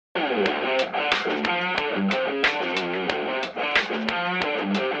Hello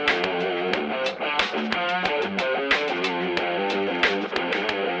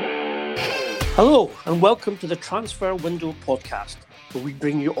and welcome to the Transfer Window podcast, where we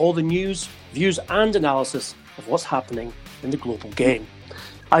bring you all the news, views and analysis of what's happening in the global game.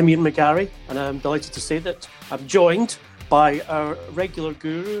 I'm Ian McGarry and I'm delighted to say that I'm joined by our regular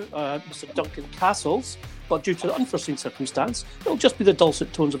guru, Mr. Duncan Castles, but due to unforeseen circumstance, it'll just be the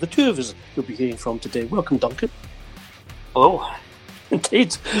dulcet tones of the two of us you'll be hearing from today. Welcome, Duncan. Hello.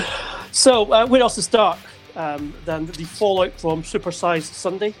 Indeed. So, where else to start than the fallout from Supersized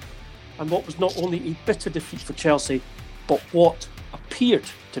Sunday? And what was not only a bitter defeat for Chelsea, but what appeared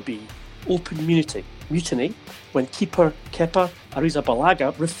to be open mutiny when keeper Kepa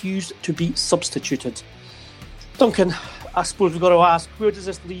Arrizabalaga refused to be substituted. Duncan, I suppose we've got to ask, where does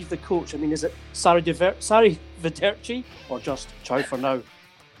this leave the coach? I mean, is it Sarrivederci or just ciao for now?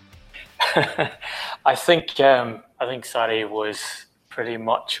 I think Sarri was pretty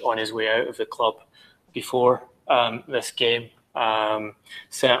much on his way out of the club before this game.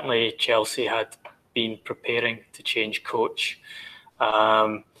 Certainly Chelsea had been preparing to change coach.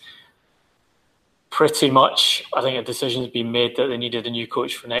 Pretty much, I think a decision has been made that they needed a new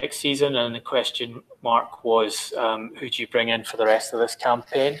coach for next season, and the question mark was, who do you bring in for the rest of this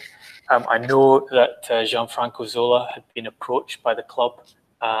campaign? I know that Gianfranco Zola had been approached by the club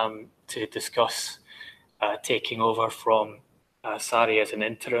to discuss taking over from Sarri as an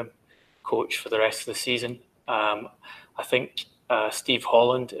interim coach for the rest of the season. I think Steve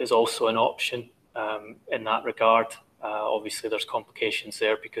Holland is also an option in that regard. Obviously, there's complications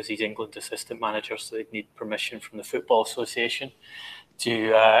there because he's England assistant manager, so they'd need permission from the Football Association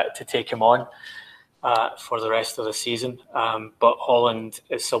to take him on for the rest of the season. But Holland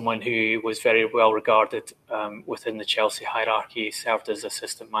is someone who was very well regarded within the Chelsea hierarchy. He served as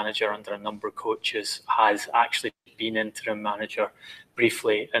assistant manager under a number of coaches, has actually been interim manager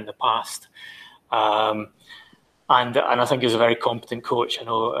briefly in the past. And I think he's a very competent coach. I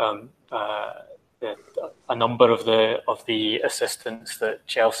know a number of the assistants that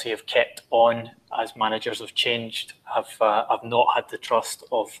Chelsea have kept on as managers have changed, have not had the trust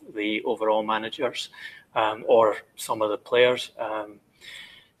of the overall managers or some of the players.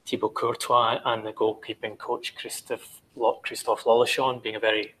 Thibaut Courtois and the goalkeeping coach Christophe Lollichon being a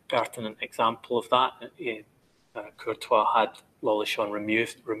very pertinent example of that. Courtois had Lollichon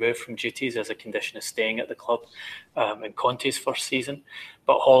removed from duties as a condition of staying at the club in Conte's first season,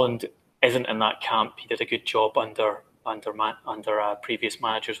 but Holland isn't in that camp. He did a good job under previous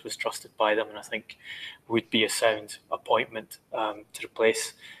managers, was trusted by them, and I think would be a sound appointment to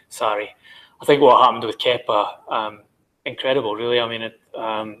replace Sarri. I think what happened with Kepa, incredible, really. I mean,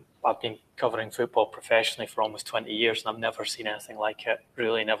 I've been covering football professionally for almost 20 years, and I've never seen anything like it.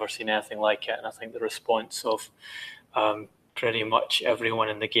 Really, never seen anything like it. And I think the response of pretty much everyone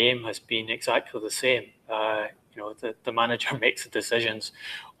in the game has been exactly the same. The manager makes the decisions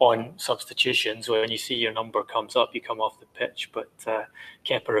on substitutions. When you see your number comes up, you come off the pitch. But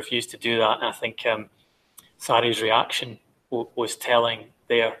Kepa refused to do that. And I think Sarri's reaction was telling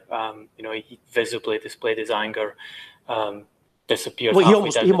there. He visibly displayed his anger, disappeared halfway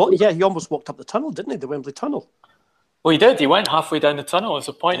down. He almost walked up the tunnel, didn't he? The Wembley tunnel. Well, he did. He went halfway down the tunnel. There's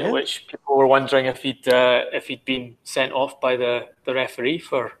a point at which people were wondering if he'd been sent off by the referee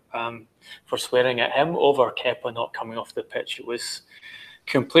for swearing at him over Kepa not coming off the pitch. It was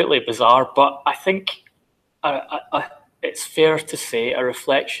completely bizarre, but I think it's fair to say a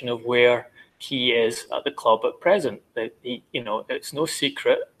reflection of where he is at the club at present. That it's no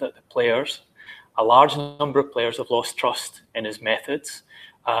secret that a large number of players have lost trust in his methods.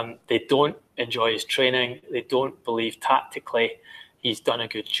 They don't enjoy his training. They don't believe tactically he's done a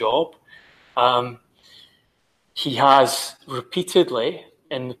good job. He has repeatedly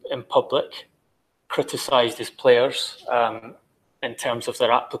in public criticised his players in terms of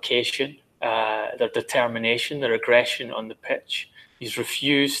their application, their determination, their aggression on the pitch. He's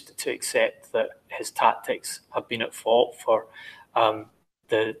refused to accept that his tactics have been at fault for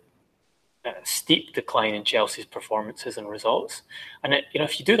the steep decline in Chelsea's performances and results. And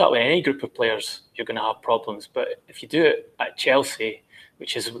if you do that with any group of players, you're going to have problems. But if you do it at Chelsea,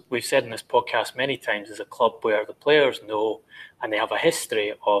 which is, we've said in this podcast many times, is a club where the players know and they have a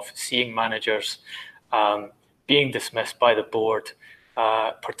history of seeing managers being dismissed by the board,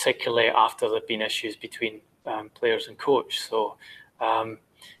 particularly after there have been issues between players and coach. So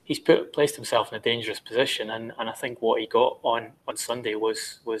he's placed himself in a dangerous position, and I think what he got on Sunday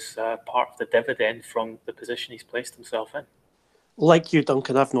was part of the dividend from the position he's placed himself in. Like you,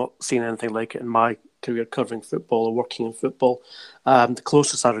 Duncan, I've not seen anything like it in my career covering football or working in football. The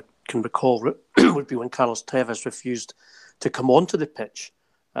closest I can recall would be when Carlos Tevez refused to come onto the pitch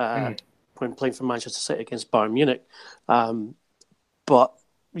when playing for Manchester City against Bayern Munich. But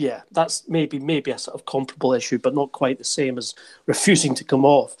yeah, that's maybe a sort of comparable issue, but not quite the same as refusing to come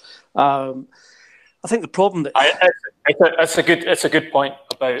off. I think the problem that it's a good point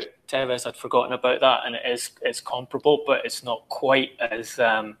about Tevez. I'd forgotten about that, and it's comparable, but it's not quite as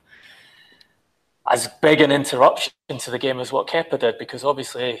big an interruption to the game as what Kepa did, because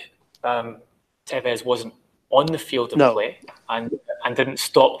obviously Tevez wasn't on the field of play and didn't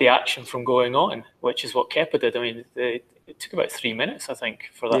stop the action from going on, which is what Kepa did. I mean, it took about 3 minutes, I think,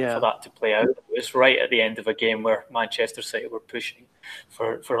 for that to play out. It was right at the end of a game where Manchester City were pushing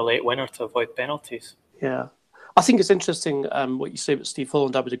for a late winner to avoid penalties. Yeah. I think it's interesting what you say about Steve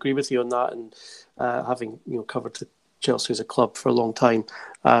Holland. I would agree with you on that, and having covered Chelsea as a club for a long time,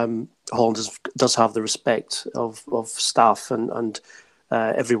 Holland does have the respect of staff and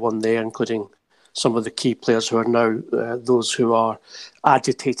everyone there, including some of the key players who are now those who are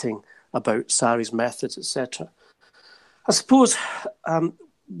agitating about Sarri's methods, etc. I suppose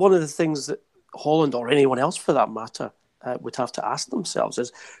one of the things that Holland, or anyone else for that matter, would have to ask themselves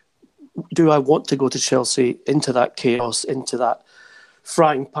is, do I want to go to Chelsea into that chaos, into that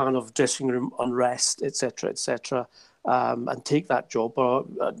frying pan of dressing room unrest, etc., and take that job? Or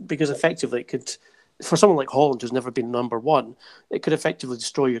because effectively it could, for someone like Holland who's never been number one, it could effectively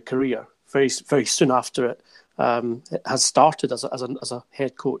destroy your career very, very soon after it has started as a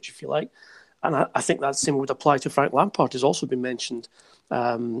head coach, if you like. And I think that same would apply to Frank Lampard, who's also been mentioned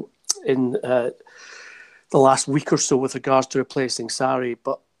in the last week or so with regards to replacing Sarri.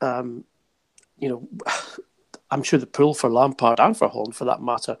 But I'm sure the pull for Lampard and for Holland, for that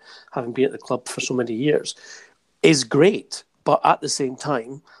matter, having been at the club for so many years, is great. But at the same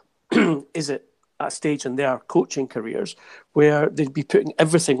time, is it at a stage in their coaching careers where they'd be putting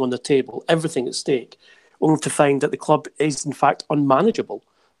everything on the table, everything at stake, only to find that the club is in fact unmanageable,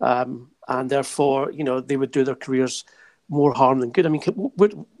 and therefore they would do their careers more harm than good? I mean,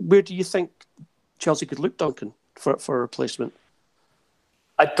 where do you think Chelsea could look, Duncan, for a replacement?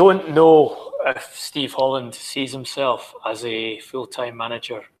 I don't know if Steve Holland sees himself as a full-time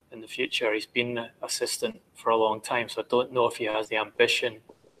manager in the future. He's been an assistant for a long time, so I don't know if he has the ambition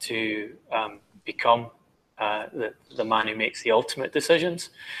to become the man who makes the ultimate decisions.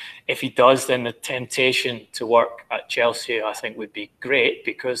 If he does, then the temptation to work at Chelsea, I think, would be great,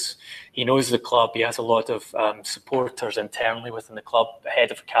 because he knows the club. He has a lot of supporters internally within the club. The head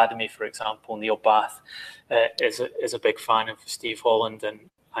of academy, for example, Neil Bath, is a big fan of Steve Holland,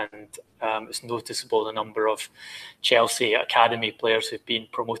 and it's noticeable the number of Chelsea academy players who've been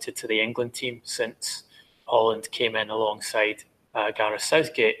promoted to the England team since Holland came in alongside Gareth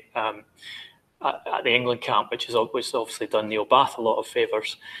Southgate at the England camp, which has obviously done Neil Bath a lot of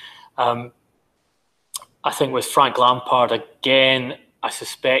favours. I think with Frank Lampard, again, I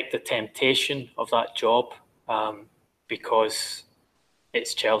suspect the temptation of that job, because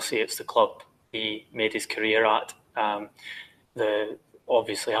it's Chelsea, it's the club he made his career at.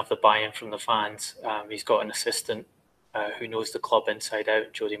 Obviously have the buy-in from the fans. He's got an assistant who knows the club inside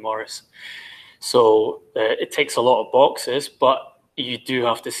out, Jody Morris. So it takes a lot of boxes, but you do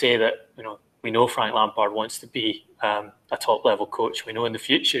have to say that, we know Frank Lampard wants to be a top-level coach. We know in the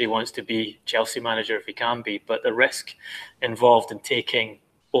future he wants to be Chelsea manager if he can be, but the risk involved in taking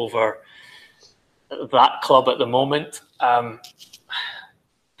over that club at the moment, I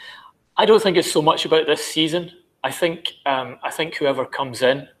don't think it's so much about this season. I think whoever comes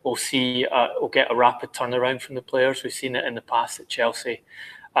in will get a rapid turnaround from the players. We've seen it in the past at Chelsea.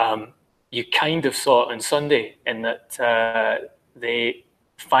 You kind of saw it on Sunday in that they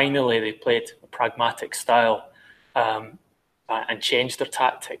played a pragmatic style and changed their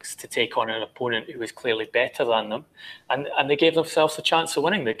tactics to take on an opponent who was clearly better than them, and they gave themselves a chance of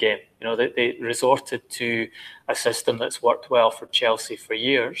winning the game. They resorted to a system that's worked well for Chelsea for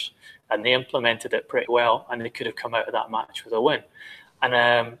years, and they implemented it pretty well, and they could have come out of that match with a win. And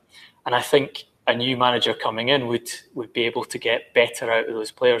I think a new manager coming in would be able to get better out of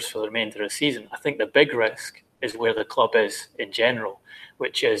those players for the remainder of the season. I think the big risk is where the club is in general,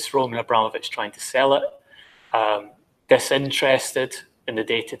 which is Roman Abramovich trying to sell it, disinterested in the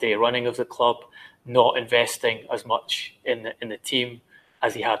day-to-day running of the club, not investing as much in the team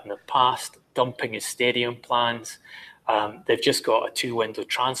as he had in the past, dumping his stadium plans. They've just got a 2-window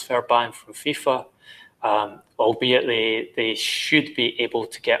transfer ban from FIFA, albeit they should be able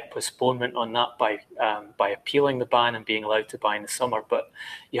to get postponement on that by appealing the ban and being allowed to buy in the summer. But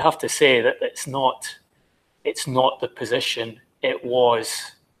you have to say that it's not the position it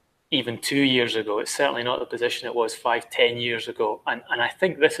was even 2 years ago. It's certainly not the position it was 5, 10 years ago. And I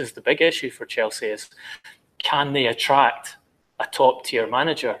think this is the big issue for Chelsea is, can they attract a top-tier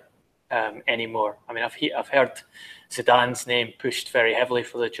manager anymore? I mean, I've heard Zidane's name pushed very heavily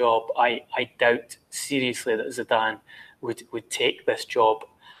for the job. I doubt seriously that Zidane would take this job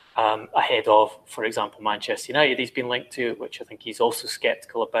ahead of, for example, Manchester United he's been linked to, which I think he's also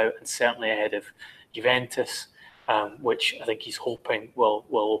sceptical about, and certainly ahead of Juventus, which I think he's hoping will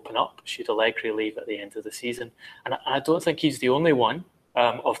open up should Allegri leave at the end of the season. And I don't think he's the only one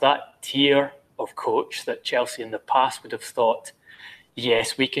of that tier of coach that Chelsea in the past would have thought,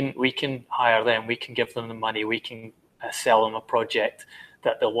 yes, we can hire them, we can give them the money, we can sell them a project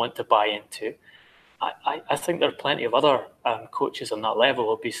that they'll want to buy into. I think there are plenty of other coaches on that level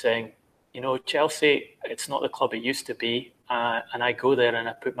who'll be saying, Chelsea, it's not the club it used to be, and I go there and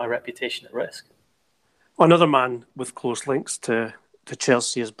I put my reputation at risk. Another man with close links to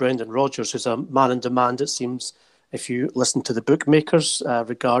Chelsea is Brendan Rodgers, who's a man in demand, it seems, if you listen to the bookmakers,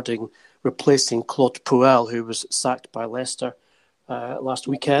 regarding replacing Claude Puel, who was sacked by Leicester last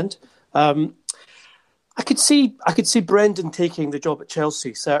weekend. I could see Brendan taking the job at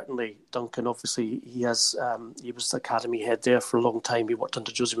Chelsea, certainly. Duncan, obviously, he was academy head there for a long time. He worked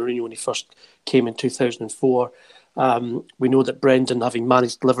under Jose Mourinho when he first came in 2004. We know that Brendan, having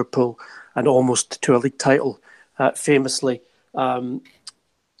managed Liverpool and almost to a league title, famously,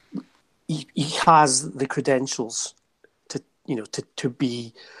 he has the credentials to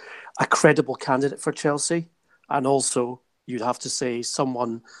be a credible candidate for Chelsea, and also you'd have to say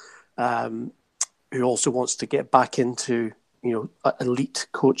someone who also wants to get back into elite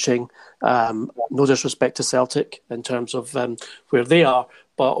coaching. No disrespect to Celtic in terms of where they are,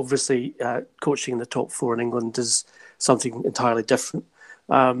 but obviously coaching in the top four in England is something entirely different.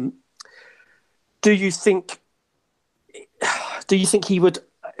 Do you think he would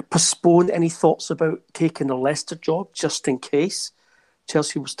postpone any thoughts about taking the Leicester job just in case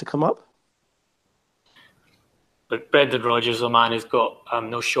Chelsea was to come up? But Brendan Rodgers is a man who's got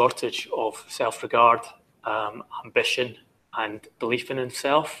no shortage of self-regard, ambition and belief in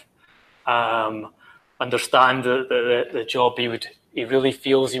himself. Understand the job he really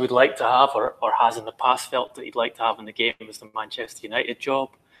feels he would like to have, or has in the past felt that he'd like to have in the game, is the Manchester United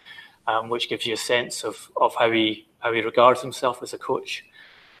job, which gives you a sense of how he regards himself as a coach.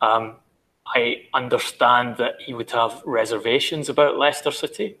 I understand that he would have reservations about Leicester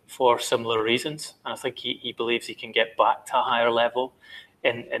City for similar reasons. And I think he believes he can get back to a higher level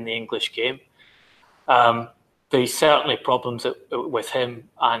in the English game. There's certainly problems with him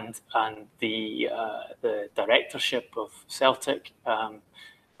and the directorship of Celtic.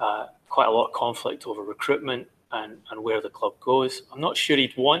 Quite a lot of conflict over recruitment and where the club goes. I'm not sure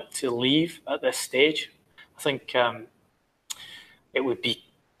he'd want to leave at this stage. I think it would be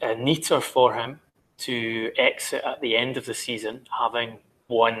neater for him to exit at the end of the season having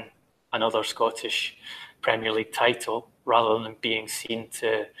won another Scottish Premier League title, rather than being seen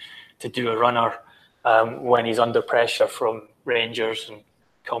to do a runner when he's under pressure from Rangers and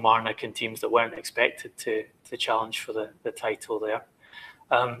Kilmarnock and teams that weren't expected to challenge for the title there.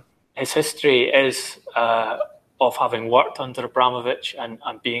 His history is of having worked under Abramovich and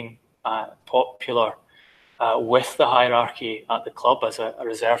being popular with the hierarchy at the club as a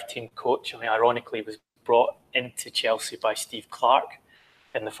reserve team coach. I mean, ironically, he was brought into Chelsea by Steve Clarke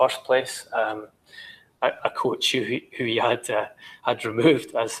in the first place, a coach who he had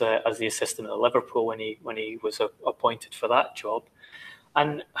removed as the assistant at Liverpool when he was appointed for that job.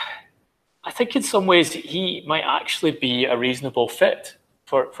 And I think in some ways he might actually be a reasonable fit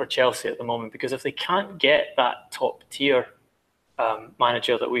for Chelsea at the moment, because if they can't get that top tier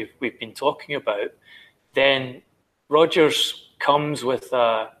manager that we've been talking about, then Rodgers comes with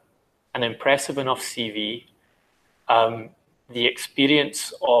an impressive enough CV, the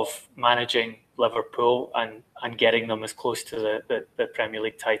experience of managing Liverpool and getting them as close to the Premier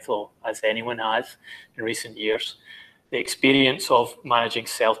League title as anyone has in recent years, the experience of managing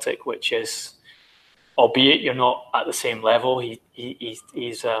Celtic, which is, albeit you're not at the same level,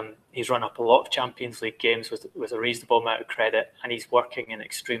 he's run up a lot of Champions League games with a reasonable amount of credit, and he's working in an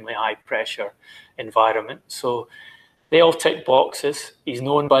extremely high pressure environment. So they all tick boxes. He's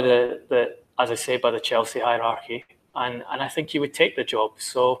known by the Chelsea hierarchy, and I think he would take the job.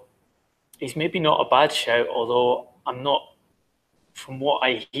 So he's maybe not a bad shout, although from what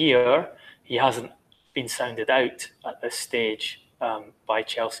I hear, he hasn't been sounded out at this stage by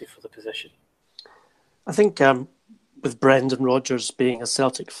Chelsea for the position. I think with Brendan Rodgers being a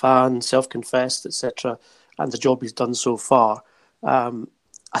Celtic fan, self-confessed, etc., and the job he's done so far,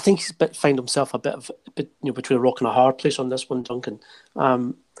 I think he's found himself a bit between a rock and a hard place on this one, Duncan.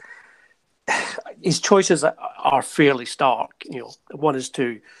 his choices are fairly stark. One is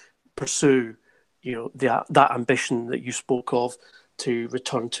to pursue, that ambition that you spoke of to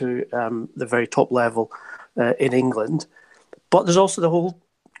return to the very top level in England. But there's also the whole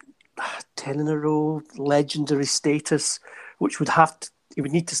 10 in a row legendary status, which he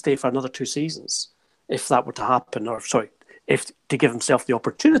would need to stay for another 2 seasons if that were to happen, if to give himself the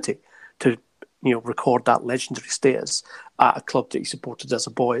opportunity to record that legendary status at a club that he supported as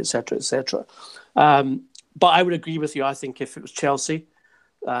a boy, etc., etc. But I would agree with you. I think if it was Chelsea,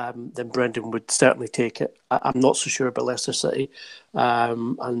 then Brendan would certainly take it. I'm not so sure about Leicester City,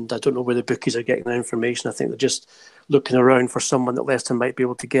 and I don't know where the bookies are getting their information. I think they're just looking around for someone that Leicester might be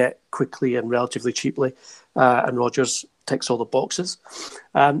able to get quickly and relatively cheaply, and Rodgers ticks all the boxes.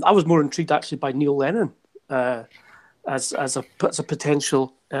 I was more intrigued actually by Neil Lennon as a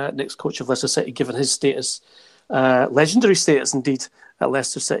potential next coach of Leicester City, given his status, legendary status indeed, at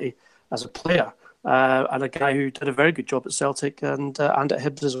Leicester City as a player. And a guy who did a very good job at Celtic and at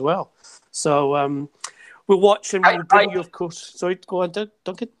Hibs as well. So we'll watch and we'll bring you, of course. Sorry, go on,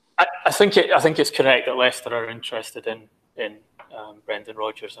 Duncan. I think it's correct that Leicester are interested in Brendan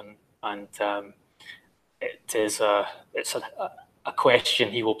Rodgers, and it's a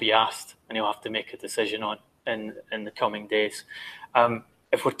question he will be asked, and he'll have to make a decision on in the coming days.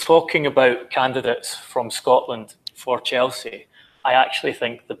 If we're talking about candidates from Scotland for Chelsea, I actually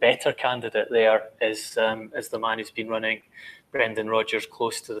think the better candidate there is the man who's been running Brendan Rodgers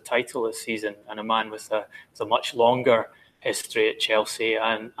close to the title this season, and a man with a much longer history at Chelsea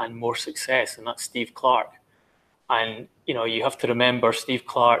and more success, and that's Steve Clarke. And you have to remember, Steve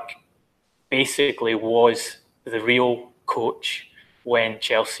Clarke basically was the real coach when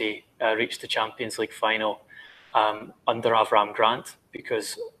Chelsea reached the Champions League final under Avram Grant,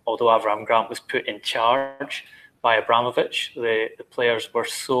 because although Avram Grant was put in charge by Abramovich, the players were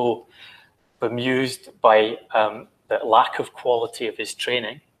so bemused by the lack of quality of his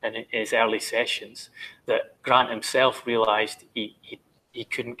training in his early sessions that Grant himself realised he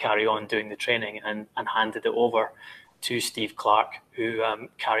couldn't carry on doing the training and handed it over to Steve Clarke, who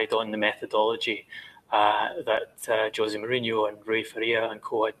carried on the methodology that Jose Mourinho and Rui Faria and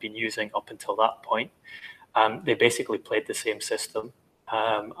co had been using up until that point. They basically played the same system,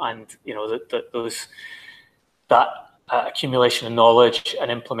 and that accumulation of knowledge and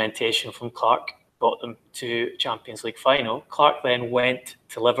implementation from Clarke brought them to Champions League final. Clarke then went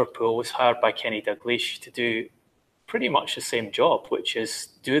to Liverpool, was hired by Kenny Dalglish to do pretty much the same job, which is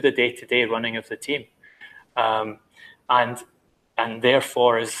do the day-to-day running of the team, and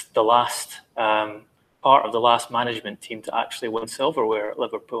therefore is the last part of the last management team to actually win silverware at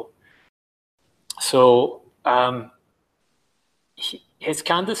Liverpool. So his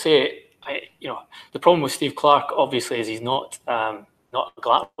candidacy. The problem with Steve Clarke, obviously, is he's not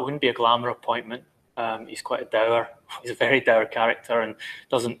it wouldn't be a glamour appointment. He's quite a dour. He's a very dour character and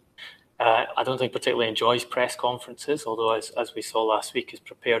doesn't. I don't think particularly enjoys press conferences. Although, as we saw last week, is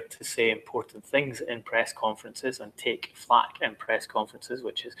prepared to say important things in press conferences and take flack in press conferences,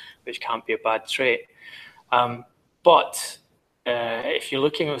 which can't be a bad trait. But if you're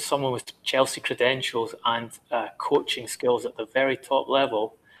looking at someone with Chelsea credentials and coaching skills at the very top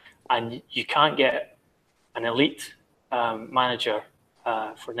level, and you can't get an elite manager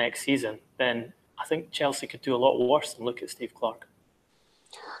for next season, then I think Chelsea could do a lot worse than look at Steve Clarke.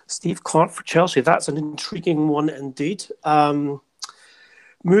 Steve Clarke for Chelsea, that's an intriguing one indeed.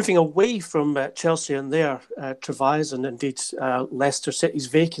 Moving away from Chelsea and their travails and indeed Leicester City's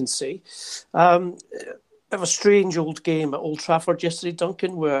vacancy, bit of a strange old game at Old Trafford yesterday,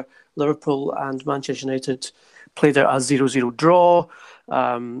 Duncan, where Liverpool and Manchester United played out a 0-0 draw.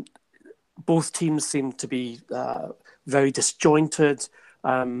 Both teams seemed to be very disjointed.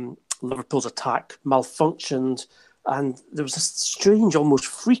 Liverpool's attack malfunctioned, and there was a strange, almost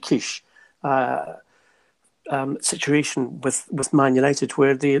freakish situation with Man United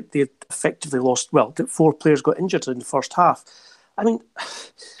where they effectively lost. Well, 4 players got injured in the first half. I mean,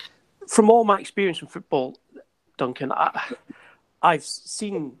 from all my experience in football, Duncan, I've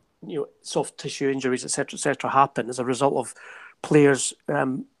seen soft tissue injuries, etc., happen as a result of players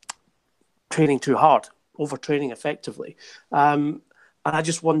training too hard, overtraining effectively. And I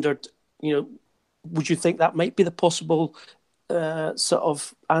just wondered, would you think that might be the possible sort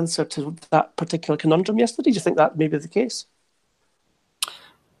of answer to that particular conundrum yesterday? Do you think that may be the case?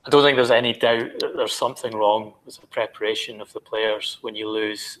 I don't think there's any doubt that there's something wrong with the preparation of the players when you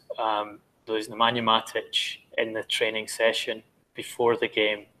lose Nemanja Matic in the training session before the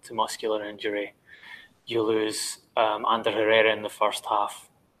game to muscular injury. You lose Ander Herrera in the first half,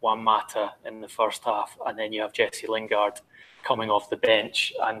 Juan Mata in the first half, and then you have Jesse Lingard coming off the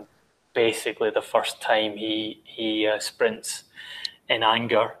bench and basically the first time he sprints in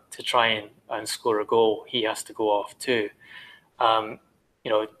anger to try and score a goal, he has to go off too.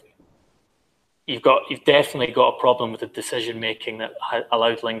 You've definitely got a problem with the decision making that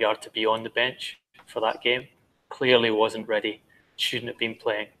allowed Lingard to be on the bench for that game. Clearly wasn't ready, shouldn't have been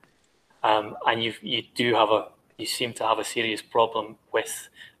playing, and you seem to have a serious problem with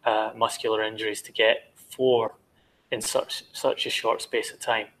muscular injuries to get 4 in such a short space of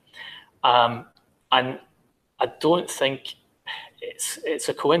time, and I don't think it's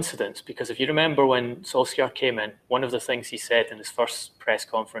a coincidence, because if you remember when Solskjaer came in, one of the things he said in his first press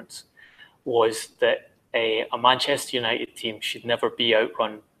conference was that a Manchester United team should never be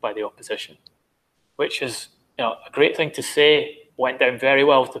outrun by the opposition, which is a great thing to say. Went down very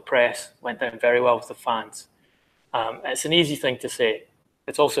well with the press, went down very well with the fans. It's an easy thing to say.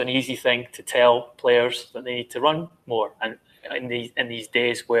 It's also an easy thing to tell players that they need to run more. And in these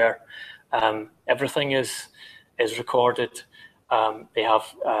days where everything is recorded, they have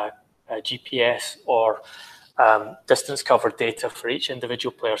GPS or distance covered data for each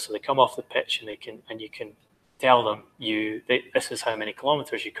individual player, so they come off the pitch and you can tell them this is how many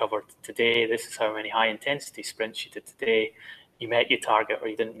kilometres you covered today, this is how many high intensity sprints you did today, you met your target or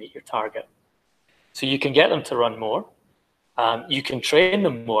you didn't meet your target. So you can get them to run more, you can train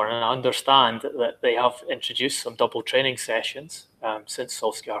them more, and I understand that they have introduced some double training sessions since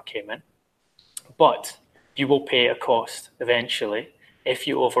Solskjaer came in, but you will pay a cost eventually if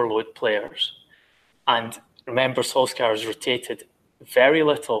you overload players. And remember, Solskjaer has rotated very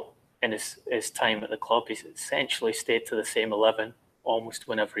little in his time at the club. He's essentially stayed to the same 11 almost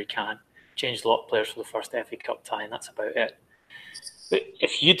whenever he can. Changed a lot of players for the first FA Cup tie, and that's about it. But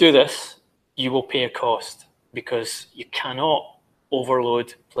if you do this, you will pay a cost, because you cannot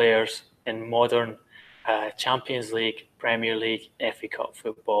overload players in modern Champions League, Premier League, FA Cup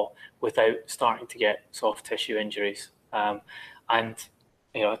football without starting to get soft tissue injuries. And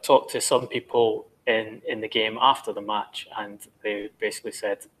I talked to some people in the game after the match, and they basically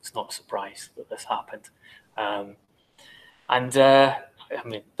said it's not a surprise that this happened.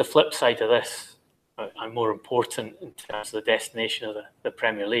 The flip side of this, and more important in terms of the destination of the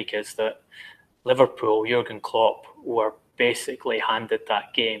Premier League, is that Liverpool, Jurgen Klopp, were basically handed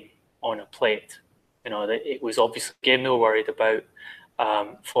that game on a plate. It was obviously a game they were worried about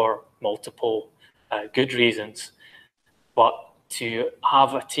for multiple good reasons, but to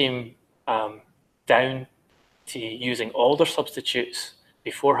have a team down to using all their substitutes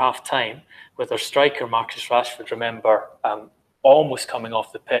before half-time, with their striker Marcus Rashford, remember, almost coming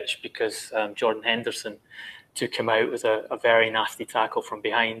off the pitch because Jordan Henderson took him out with a very nasty tackle from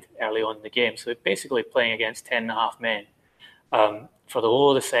behind early on in the game. So basically playing against 10.5 men for the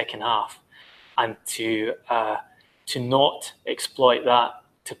whole of the second half, and to not exploit that,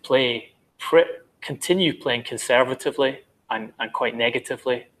 to continue playing conservatively and quite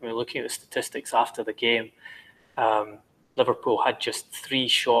negatively. I mean, looking at the statistics after the game, Liverpool had just 3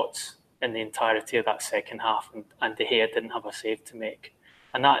 shots in the entirety of that second half, and De Gea didn't have a save to make.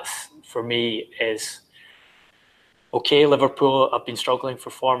 And that's, for me, is okay. Liverpool have been struggling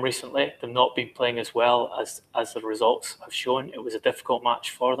for form recently. They've not been playing as well as the results have shown. It was a difficult match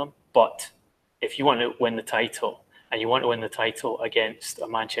for them. But if you want to win the title, and you want to win the title against a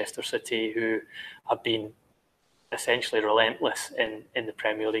Manchester City who have been essentially relentless in the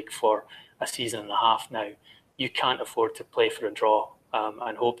Premier League for a season and a half now, you can't afford to play for a draw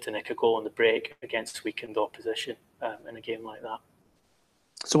and hope to nick a goal on the break against weakened opposition in a game like that.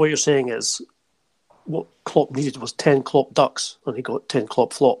 So what you're saying is, what Klopp needed was 10 Klopp ducks, and he got 10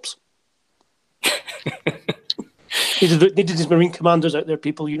 Klopp flops. needed his Marine commanders out there,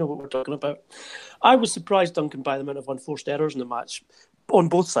 people. You know what we're talking about. I was surprised, Duncan, by the amount of unforced errors in the match on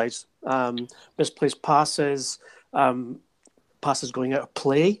both sides. Misplaced passes, passes going out of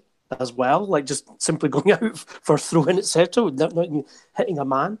play as well, like just simply going out for a throw-in, etc., not even hitting a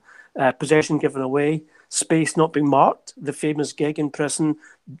man. Possession given away, space not being marked. The famous gegenpressing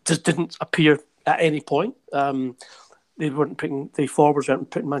just didn't appear at any point. The forwards weren't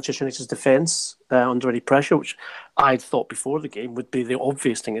putting Manchester United's defence under any pressure, which I thought before the game would be the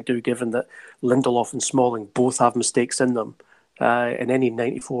obvious thing to do, given that Lindelof and Smalling both have mistakes in them in any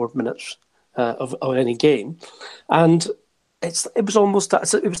 94 minutes of any game. And it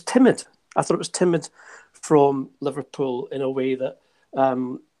was timid. I thought it was timid from Liverpool in a way that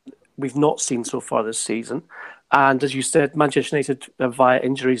we've not seen so far this season. And as you said, Manchester United, via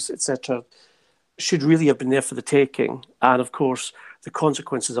injuries, etc., should really have been there for the taking. And of course, the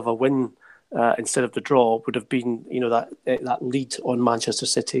consequences of a win instead of the draw would have been, that lead on Manchester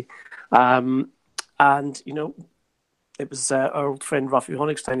City. And it was our old friend Rafi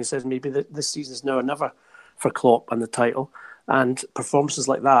Honigstein who says maybe that this season is now or never for Klopp and the title, and performances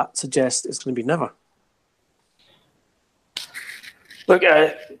like that suggest it's going to be never. Look,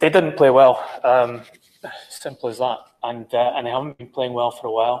 they didn't play well. Simple as that, and they haven't been playing well for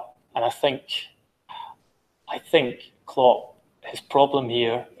a while. And I think Klopp, his problem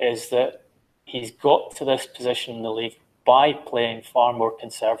here is that he's got to this position in the league by playing far more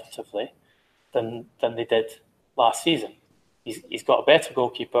conservatively than they did last season. He's got a better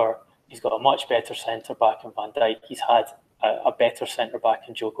goalkeeper. He's got a much better centre back in Van Dijk. He's had a better centre back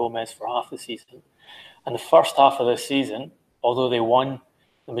in Joe Gomez for half the season. And the first half of this season, although they won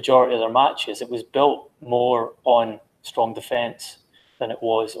the majority of their matches, it was built more on strong defence than it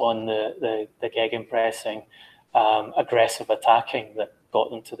was on the gegenpressing, aggressive attacking that got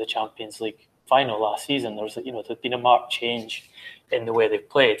them to the Champions League final last season. There's been a marked change in the way they've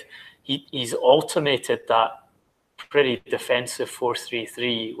played. He's alternated that pretty defensive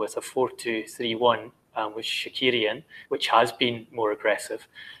 4-3-3 with a 4-2-3-1 with Shaqiri in, which has been more aggressive.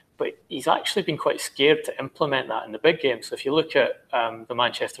 But he's actually been quite scared to implement that in the big games. So if you look at the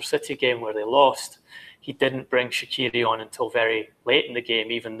Manchester City game where they lost, he didn't bring Shaqiri on until very late in the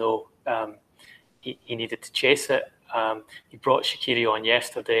game, even though he needed to chase it. He brought Shaqiri on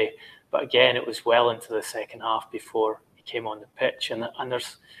yesterday, but again, it was well into the second half before he came on the pitch. And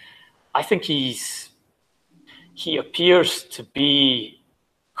I think he appears to be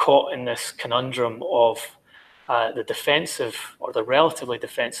caught in this conundrum of the defensive or the relatively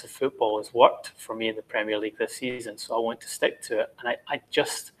defensive football has worked for me in the Premier League this season, so I want to stick to it. And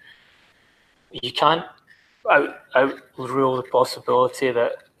you can't outrule the possibility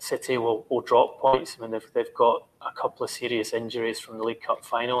that City will drop points. I mean, they've got a couple of serious injuries from the League Cup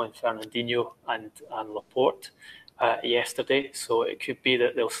final in Fernandinho and Laporte yesterday, so it could be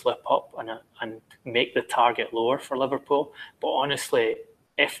that they'll slip up and make the target lower for Liverpool. But honestly,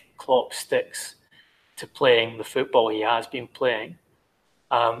 if Klopp sticks to playing the football he has been playing,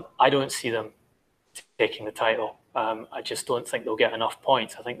 I don't see them taking the title. I just don't think they'll get enough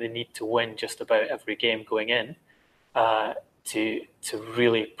points. I think they need to win just about every game going in to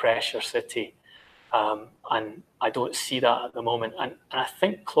really pressure City. And I don't see that at the moment. And I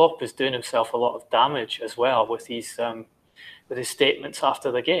think Klopp is doing himself a lot of damage as well with his statements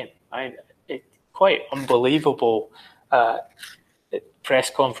after the game. Quite unbelievable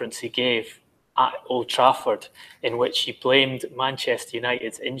press conference he gave at Old Trafford, in which he blamed Manchester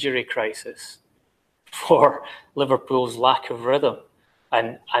United's injury crisis for Liverpool's lack of rhythm,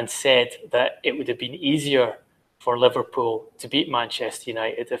 and said that it would have been easier for Liverpool to beat Manchester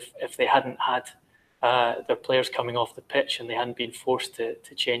United if they hadn't had their players coming off the pitch and they hadn't been forced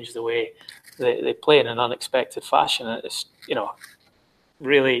to change the way they play in an unexpected fashion. It's,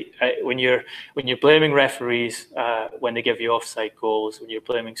 really, when you're blaming referees when they give you offside goals, when you're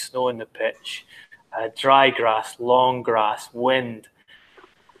blaming snow in the pitch, dry grass, long grass, wind,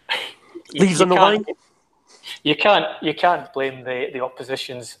 leaves on the line. You can't blame the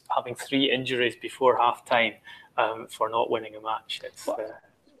opposition's having 3 injuries before half time for not winning a match.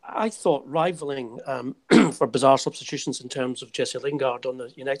 I thought rivaling for bizarre substitutions in terms of Jesse Lingard on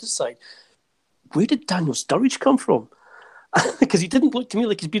the United side. Where did Daniel Sturridge come from? Because he didn't look to me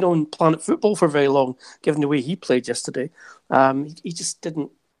like he's been on Planet Football for very long, given the way he played yesterday. He just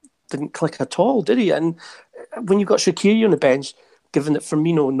didn't click at all, did he? And when you've got Shaqiri on the bench, given that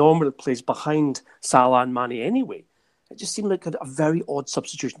Firmino normally plays behind Salah and Mane anyway, it just seemed like a very odd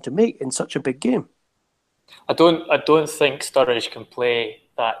substitution to make in such a big game. I don't think Sturridge can play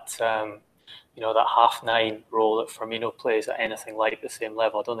that that 9 role that Firmino plays at anything like the same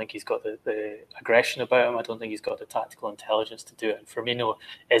level. I don't think he's got the aggression about him. I don't think he's got the tactical intelligence to do it. And Firmino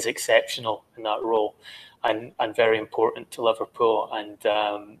is exceptional in that role and very important to Liverpool.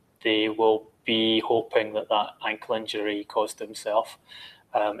 And they will be hoping that ankle injury he caused himself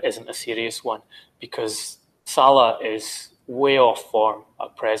isn't a serious one, because Salah is way off form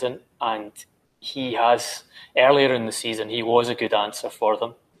at present, and he has, earlier in the season, he was a good answer for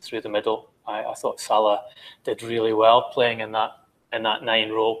them through the middle. I thought Salah did really well playing in that 9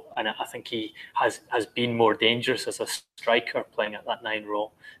 role, and I think he has been more dangerous as a striker playing at that 9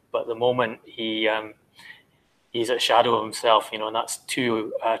 role. But at the moment he's a shadow of himself, and that's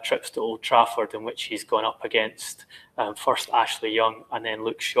 2 trips to Old Trafford in which he's gone up against first Ashley Young and then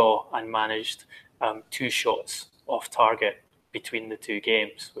Luke Shaw and managed 2 shots off target between the 2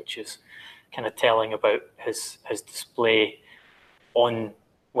 games, which is kind of telling about his display on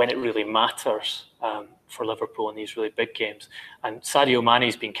when it really matters for Liverpool in these really big games. And Sadio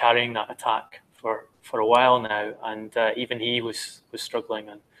Mane's been carrying that attack for a while now, and even he was struggling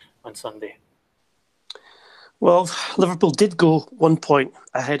on Sunday. Well, Liverpool did go 1 point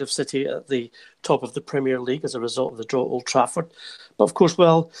ahead of City at the top of the Premier League as a result of the draw at Old Trafford. But of course,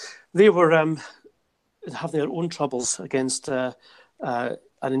 they were having their own troubles against an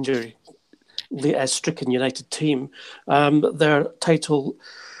injury-stricken United team. Their title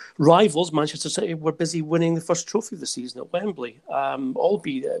rivals, Manchester City, were busy winning the first trophy of the season at Wembley.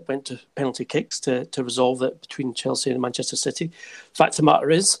 Albeit went to penalty kicks to resolve it between Chelsea and Manchester City. Fact of the matter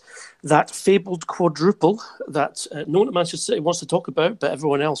is, that fabled quadruple that no one at Manchester City wants to talk about, but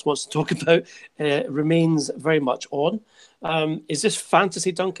everyone else wants to talk about, remains very much on. Is this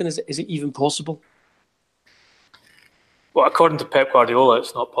fantasy, Duncan? Is it even possible? Well, according to Pep Guardiola,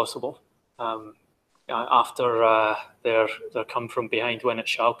 it's not possible. After their come from behind win at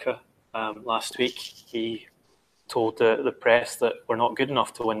Schalke last week, he told the press that we're not good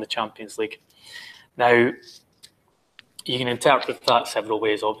enough to win the Champions League. Now, you can interpret that several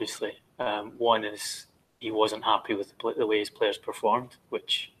ways, obviously. One is he wasn't happy with the way his players performed,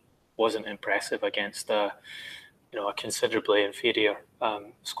 which wasn't impressive against a considerably inferior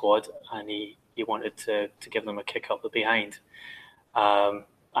squad, and he wanted to give them a kick up the behind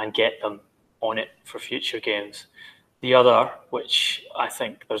and get them on it for future games. The other, which I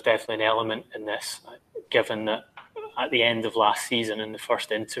think there's definitely an element in this, given that at the end of last season, in the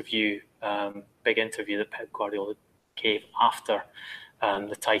first interview, big interview that Pep Guardiola gave after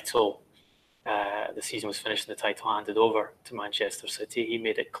the season was finished and the title handed over to Manchester City, he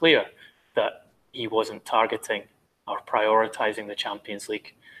made it clear that he wasn't targeting or prioritising the Champions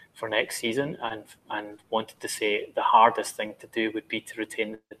League for next season, and wanted to say the hardest thing to do would be to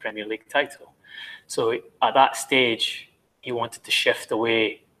retain the Premier League title. So at that stage, he wanted to shift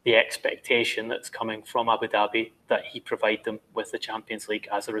away the expectation that's coming from Abu Dhabi that he provide them with the Champions League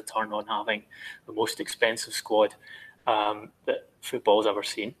as a return on having the most expensive squad that football's ever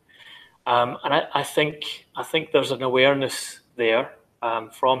seen. And I think there's an awareness there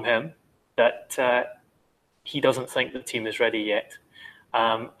from him that he doesn't think the team is ready yet.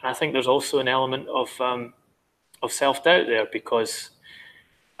 And I think there's also an element of self-doubt there, because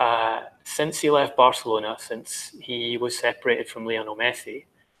since he left Barcelona, since he was separated from Lionel Messi,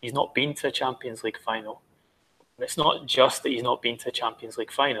 he's not been to a Champions League final. And it's not just that he's not been to a Champions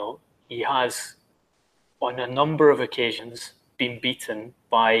League final. He has, on a number of occasions, been beaten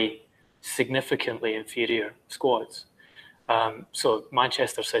by significantly inferior squads. So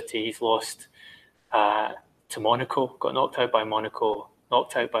Manchester City, he's lost to Monaco, got knocked out by Monaco,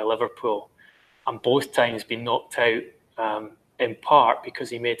 knocked out by Liverpool, and both times been knocked out in part because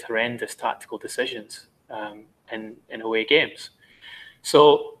he made horrendous tactical decisions in away games.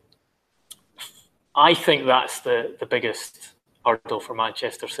 So I think that's the biggest hurdle for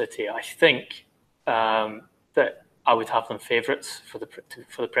Manchester City. I think that I would have them favourites for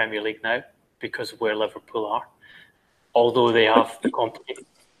the Premier League now because of where Liverpool are, although they have the competition.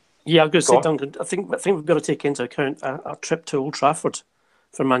 Yeah, I'm going to say, Duncan, I think we've got to take into account a trip to Old Trafford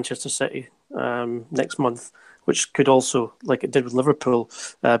for Manchester City next month, which could also, like it did with Liverpool,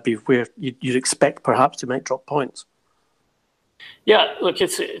 be where you'd expect perhaps they might drop points. Yeah, look,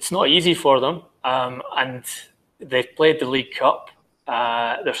 it's not easy for them, and they've played the League Cup.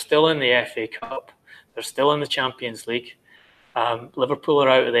 They're still in the FA Cup. They're still in the Champions League. Liverpool are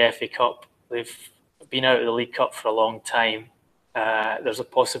out of the FA Cup. They've been out of the League Cup for a long time. There's a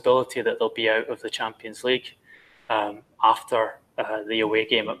possibility that they'll be out of the Champions League after the away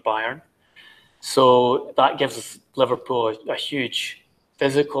game at Bayern. So that gives Liverpool a huge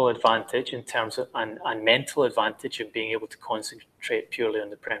physical advantage in terms of and mental advantage in being able to concentrate purely on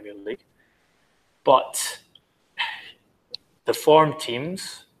the Premier League. But the form team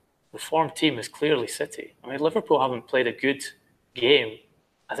is clearly City. I mean, Liverpool haven't played a good game,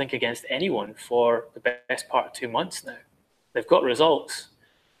 I think, against anyone for the best part of 2 months now. They've got results,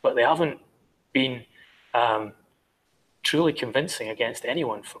 but they haven't been truly convincing against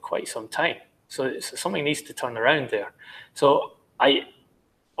anyone for quite some time. So something needs to turn around there. So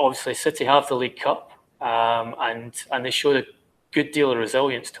obviously City have the League Cup, and they showed a good deal of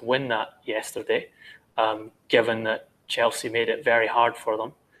resilience to win that yesterday, given that Chelsea made it very hard for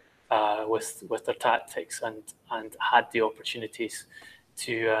them with their tactics and had the opportunities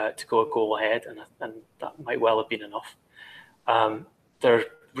to go a goal ahead, and that might well have been enough. They're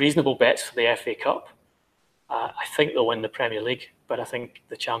reasonable bets for the FA Cup. I think they'll win the Premier League, but I think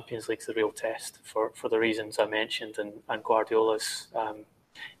the Champions League's the real test for the reasons I mentioned, and Guardiola's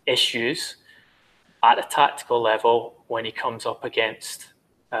issues at a tactical level when he comes up against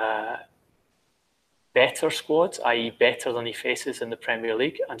better squads, i.e. better than he faces in the Premier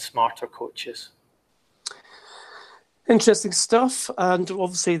League, and smarter coaches. Interesting stuff, and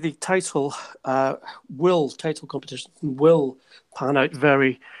obviously the title competition will pan out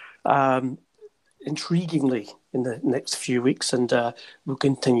very intriguingly in the next few weeks, and we'll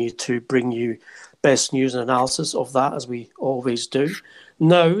continue to bring you best news and analysis of that as we always do.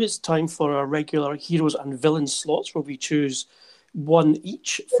 Now it's time for our regular heroes and villains slots, where we choose one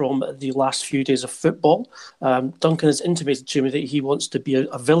each from the last few days of football. Duncan has intimated to me that he wants to be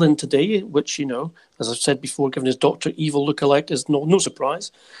a villain today, which, as I've said before, given his Dr. Evil lookalike, is no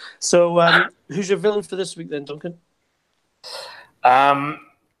surprise. So who's your villain for this week then, Duncan?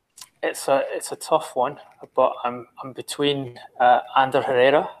 It's a tough one, but I'm between Ander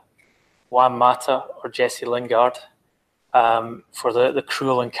Herrera, Juan Mata, or Jesse Lingard. For the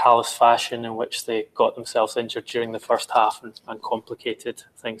cruel and callous fashion in which they got themselves injured during the first half and complicated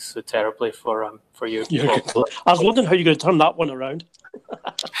things so terribly for you. I was wondering how you're going to turn that one around.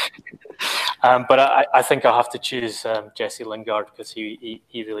 But I think I'll have to choose Jesse Lingard, because he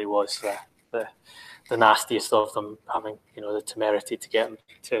really was the nastiest of them, having the temerity to get him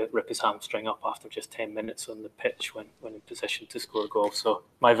to rip his hamstring up after just 10 minutes on the pitch when in position to score a goal. So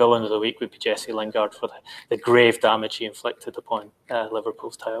my villain of the week would be Jesse Lingard for the grave damage he inflicted upon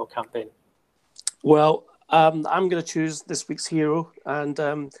Liverpool's title campaign. Well, I'm going to choose this week's hero, and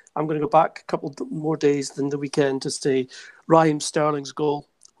I'm going to go back a couple more days than the weekend to say Raheem Sterling's goal,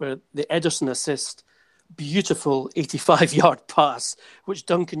 where the Ederson assist, beautiful 85-yard pass, which,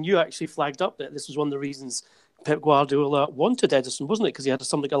 Duncan, you actually flagged up that this was one of the reasons Pep Guardiola wanted Ederson, wasn't it? Because he had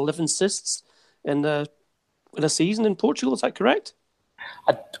something like 11 assists in a season in Portugal. Is that correct?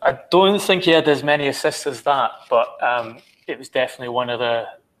 I don't think he had as many assists as that, but it was definitely one of the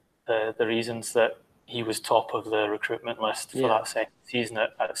reasons that he was top of the recruitment list for that second season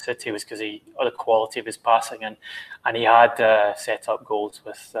at City, was because the quality of his passing, and he had set up goals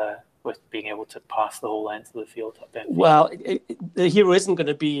with being able to pass the whole length of the field. Well, the hero isn't going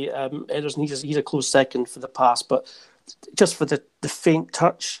to be Ederson. He's a close second for the pass, but just for the faint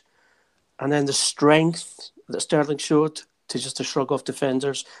touch and then the strength that Sterling showed to shrug off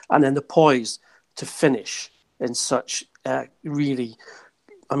defenders, and then the poise to finish in such really,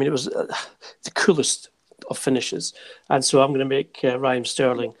 it was the coolest of finishes. And so I'm going to make Raheem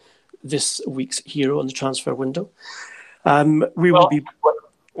Sterling this week's hero on the transfer window. Will be...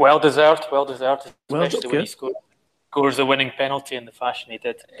 Well deserved, especially when he scores the winning penalty in the fashion he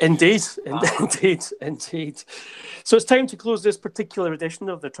did. Indeed. So it's time to close this particular edition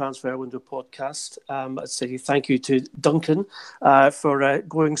of the Transfer Window podcast. I'd say thank you to Duncan for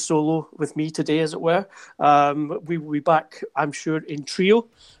going solo with me today, as it were. We will be back, I'm sure, in trio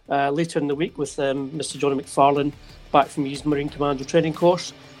later in the week with Mr. Johnny McFarlane back from his Marine Commando training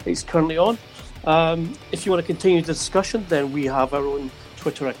course he's currently on. If you want to continue the discussion, then we have our own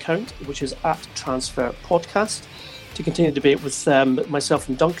Twitter account, which is @TransferPodcast, to continue the debate with myself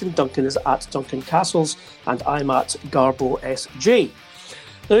and Duncan. Duncan is @DuncanCastles, and I'm @GarboSJ.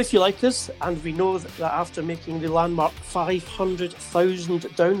 Now, if you like us, and we know that after making the landmark 500,000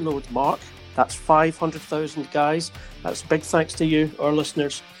 download mark, that's 500,000 guys, that's big thanks to you, our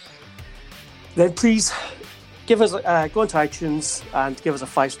listeners, then please give us go onto iTunes and give us a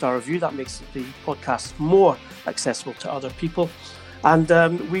 5-star review. That makes the podcast more accessible to other people. And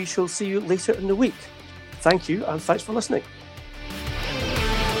we shall see you later in the week. Thank you, and thanks for listening.